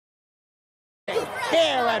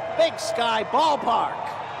at Big Sky Ballpark.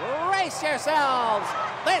 Brace yourselves.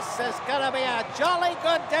 This is gonna be a jolly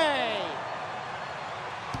good day.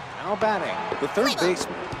 Now batting, the third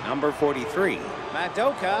baseman, number 43,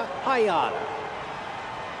 Madoka Hayata.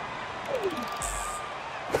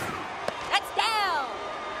 That's down.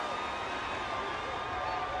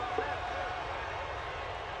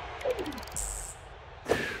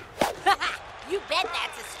 You bet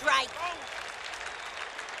that's a strike.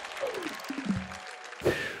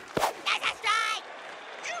 That's a strike.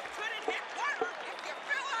 You couldn't hit water if you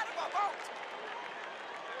fell out of a boat.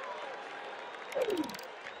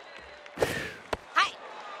 Hi.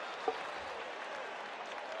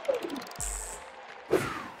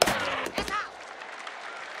 That's out.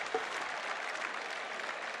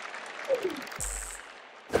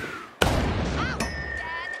 Out.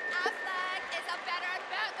 Dan Affleck is a better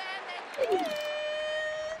Batman than you.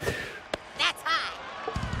 That's high.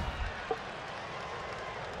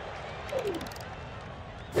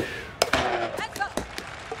 Let's go.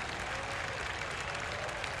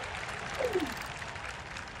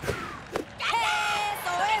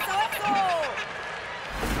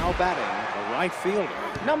 Now batting, the right fielder,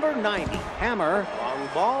 number 90, Hammer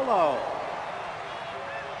Longbolo.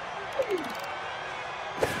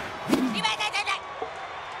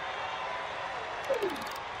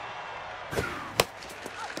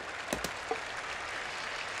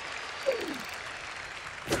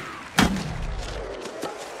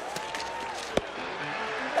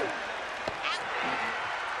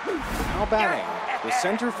 Now batting, the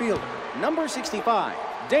center fielder, number 65,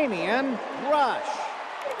 Damian Rush.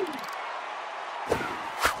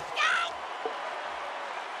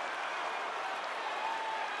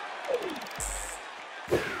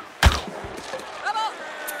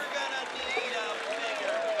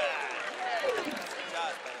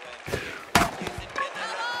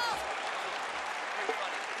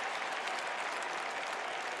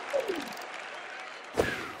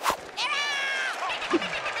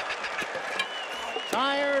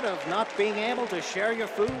 Tired of not being able to share your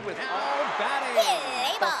food with all batting?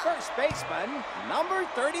 Yeah, The ball. first baseman, number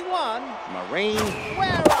 31, Marine It's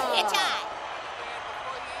Guerra. high.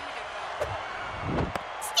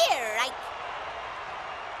 Steer right.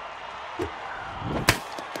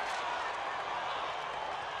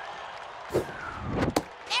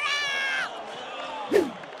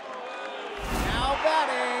 Now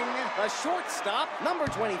batting, the shortstop, number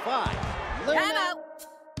 25, Time Luna. out.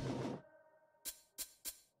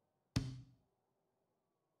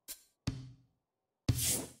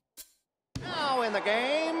 Now in the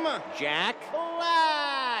game, Jack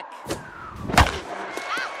Black.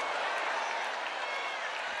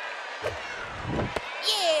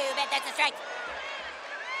 You bet that's a strike.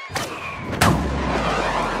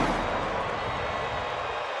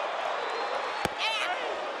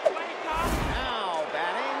 Now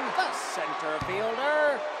batting, the center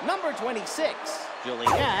fielder, number 26,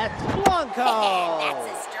 Juliet Blanco. That's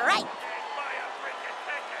a strike.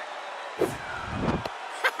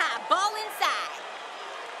 Ball inside.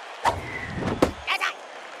 That's high.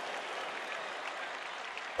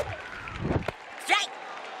 Strike.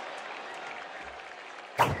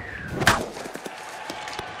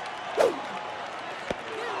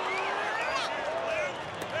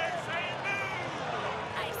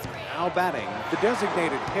 Now batting, the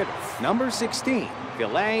designated hitter, number 16,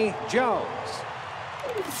 Filet Jones.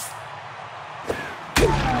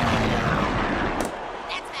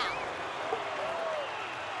 That's foul.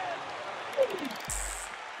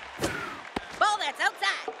 Ball that's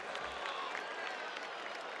outside.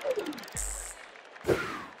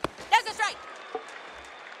 That's a strike.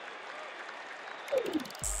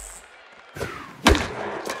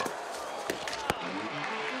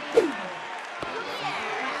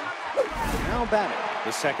 Now batting,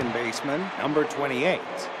 the second baseman, number 28,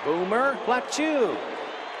 Boomer Plachu.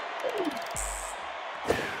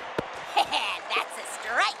 That's a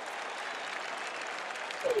strike.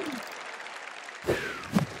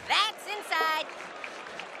 That's inside.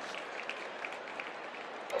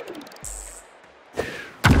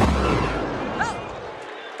 Oh.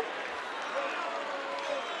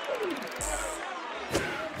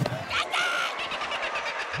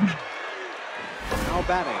 Now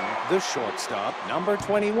batting, the shortstop, number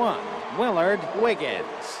 21, Willard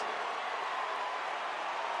Wiggins.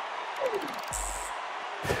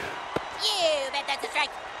 You bet that's a strike.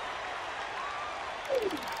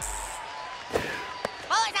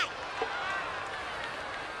 Ball inside.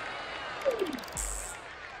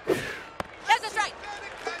 That's a strike.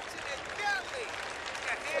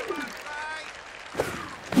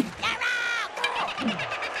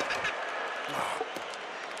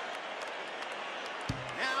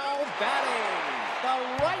 You're out. batting, the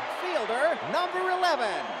right fielder, number 11,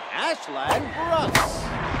 Ashland Brooks.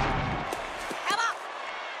 Come on.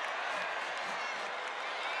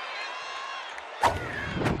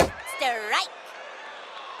 Strike.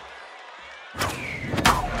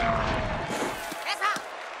 That's all.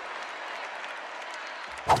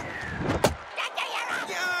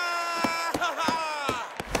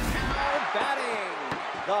 Now batting,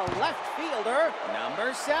 the left fielder, number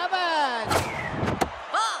 7.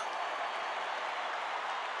 Ball.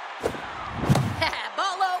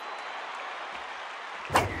 Ball low.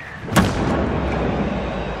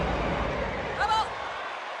 Come on.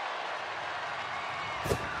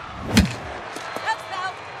 Let's go.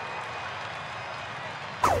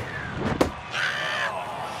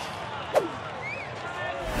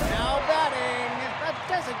 Now batting, the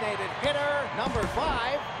designated hitter, number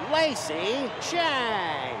 5, Lacey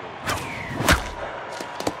Chang.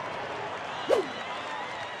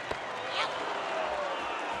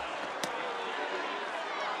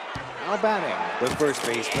 Now batting, the first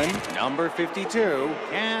baseman, number 52,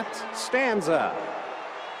 Kat Stanza.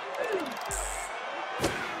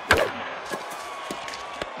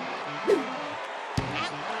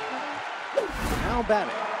 Now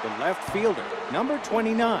batting, the left fielder, number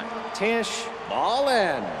 29, Tish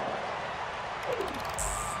Ballin.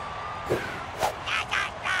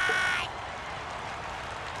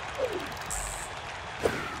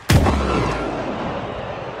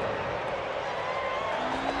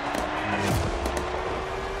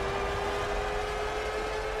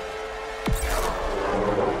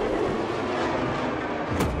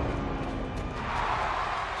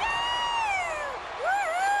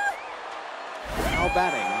 Now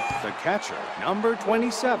batting, the catcher, number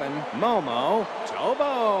 27, Momo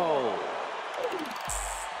Tobo.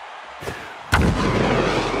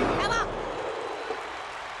 Come on.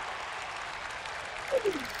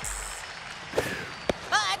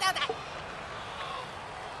 Oh, that's outside.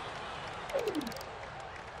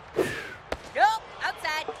 Nope,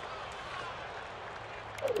 outside.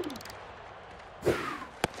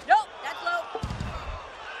 Nope, that's low.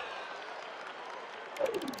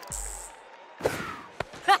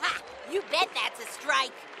 You bet that's a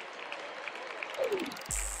strike.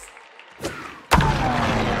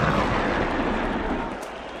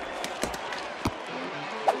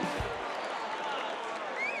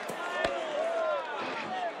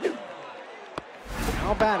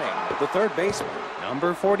 Now batting, the third baseman,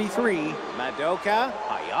 number 43, Madoka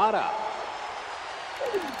Hayata.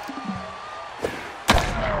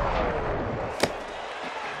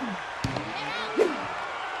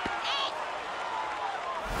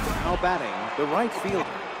 Now batting, the right fielder,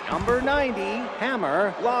 number 90,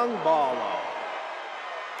 Hammer Longball.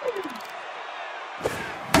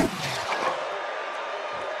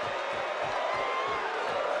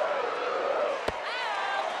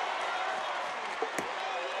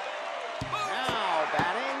 Now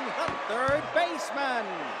batting, the third baseman,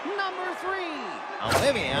 number 3,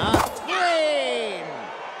 Olivia Green.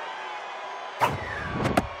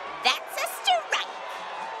 That's a strike.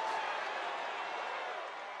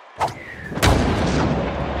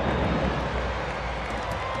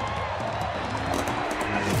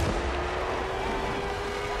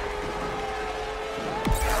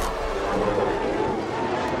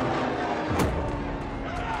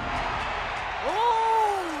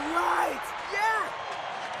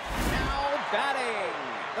 Now batting,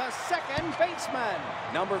 the second baseman,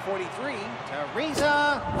 number 43,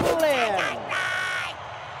 Teresa Flynn. Right.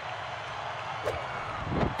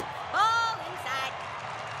 Ball inside.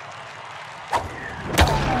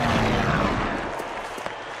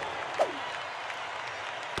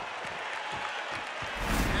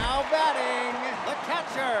 Now batting, the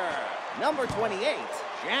catcher, number 28,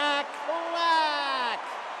 Jack Black.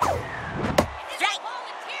 Strike.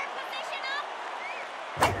 Volunteer position up.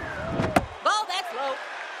 Ball, that's low.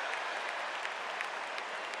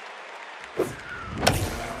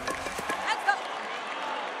 Let's go.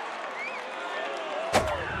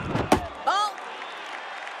 Ball.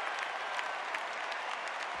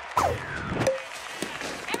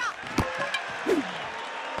 Come on.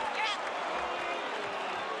 You're out.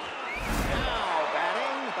 Now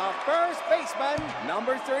batting, the first baseman,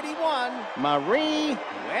 number 31, Marie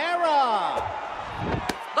Guerra.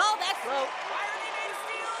 Ball, that's low.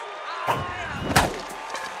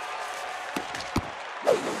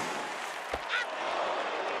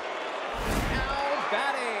 Now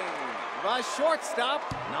batting, the shortstop,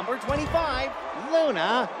 number 25,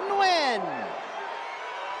 Luna Nguyen.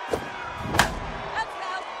 Let's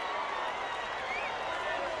go.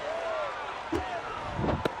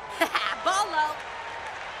 Ball low.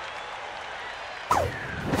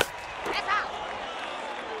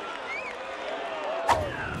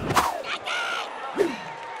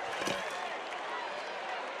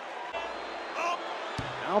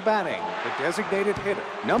 Now batting, the designated hitter,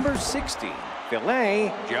 number 60,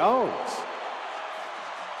 Filet Jones.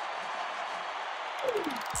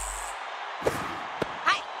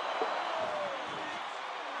 Hi.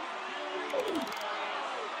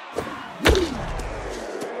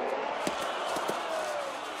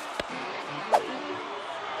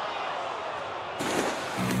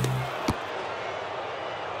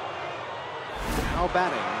 Now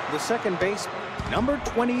batting, the second baseman, number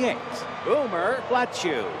 28, Boomer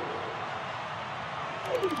Fletcher.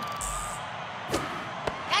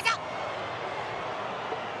 Catch up.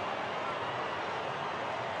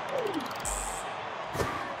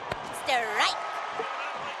 Strike.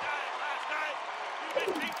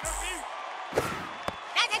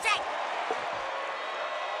 That's a strike.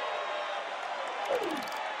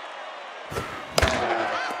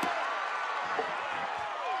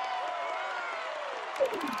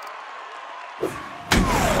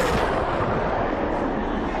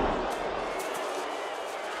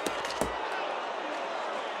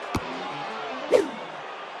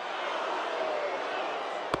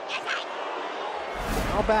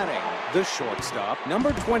 Now batting, the shortstop,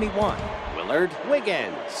 number 21, Willard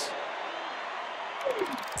Wiggins.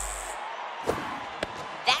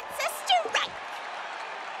 That's a strike.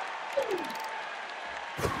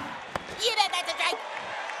 You bet that's a strike.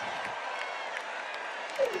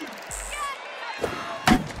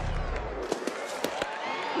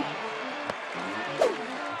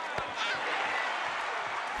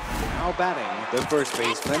 Now batting, the first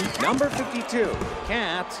baseman, number 52,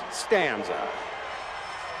 Cat Stanza.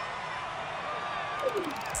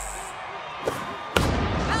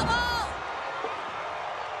 Foul ball.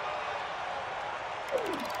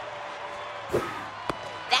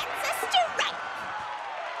 That's a strike.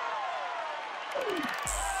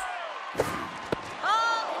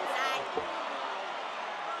 Ball inside.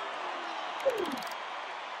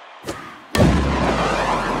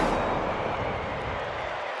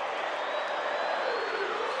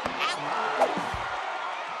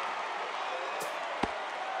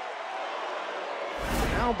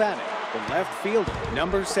 Now batting, the left fielder,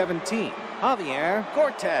 number 17, Javier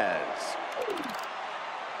Cortez.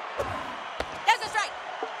 That's a strike.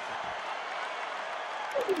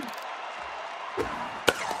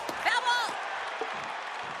 Foul ball.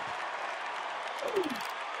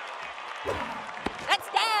 That's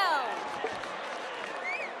down.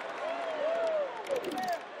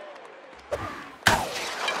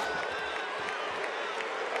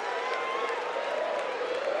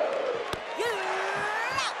 You're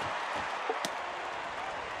out.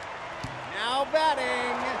 Now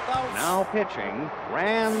batting, the Now pitching,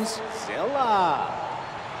 Ranzilla.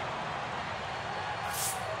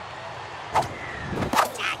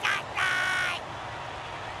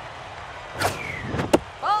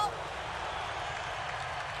 Ball.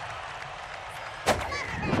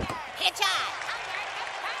 Hit shot.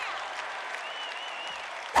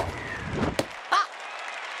 Pop.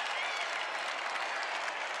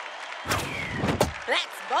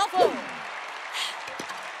 That's ball four.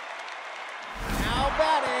 now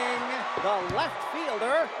batting, the left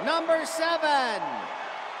fielder, number 7.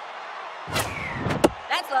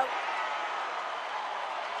 That's low.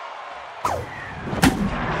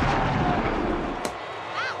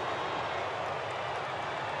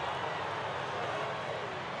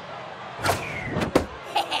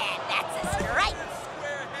 That's a strike.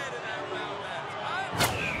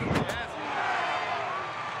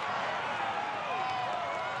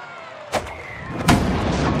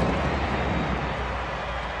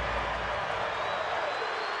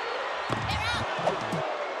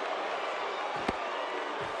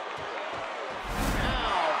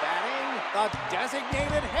 Now batting, the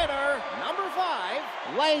designated hitter, number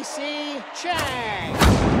 5, Lacey Chang.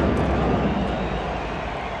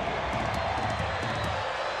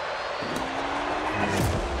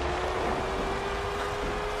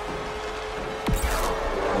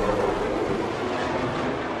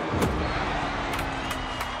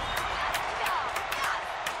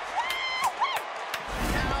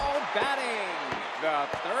 Now batting, the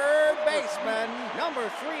third baseman, number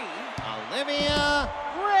 3, Olivia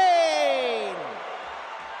Green.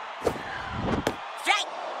 Strike.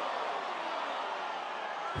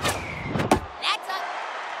 That's a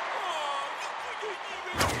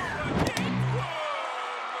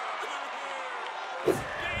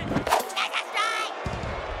that's a strike.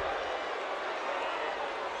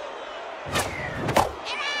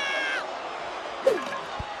 You're out.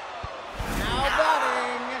 Now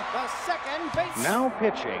batting, the second baseman. Now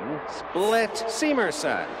pitching, Split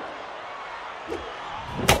Seamerson.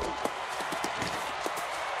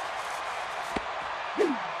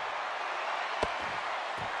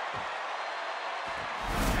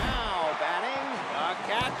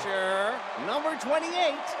 catcher, number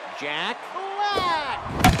 28, Jack Black.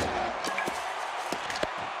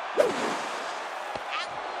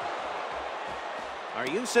 Are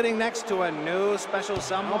you sitting next to a new special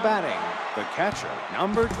someone? Now batting, the catcher,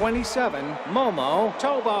 number 27, Momo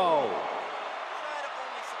Tobo. Try to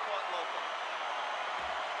only support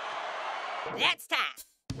local. That's time.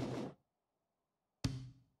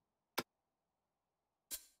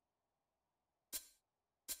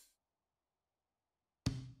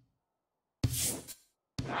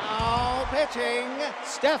 Now pitching,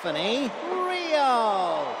 Stephanie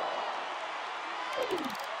Rio.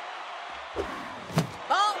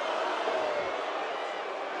 Ball.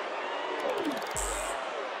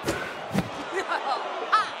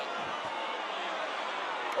 High.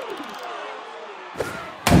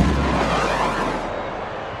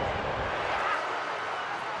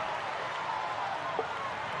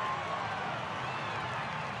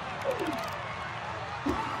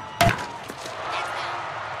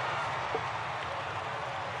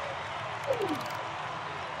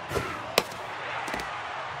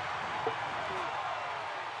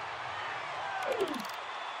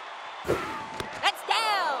 That's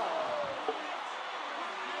down.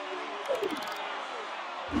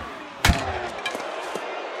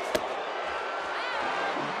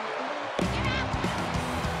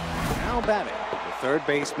 Now batting, the third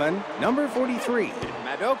baseman, number 43,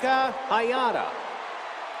 Madoka Hayata.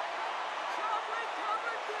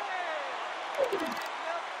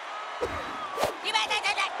 You bet that.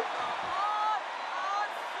 That's out.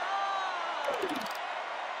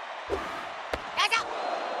 That's outside.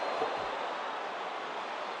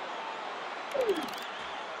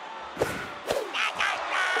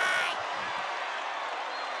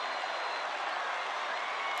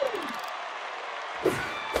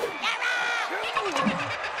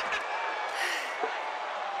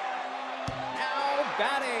 Now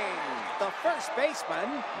batting, the first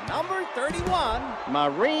baseman, number 31,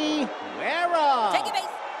 Marie Guerra. Take your base.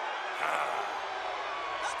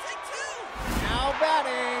 I'll take two. Now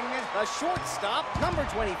batting, the shortstop, number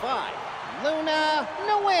 25, Luna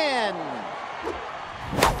Nguyen.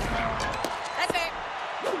 That's fair.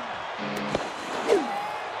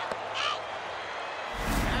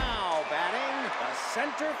 Now batting, the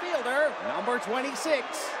center fielder, number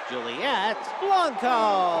 26, Juliet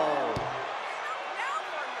Blanco.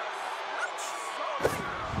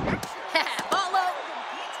 Ball low.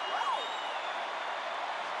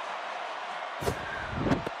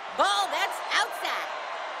 Ball, that's outside.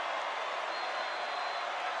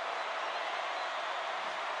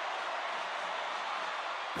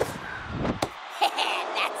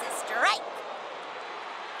 That's a strike.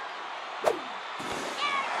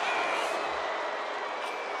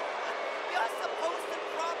 You're supposed to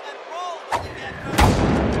drop and roll when you get hurt.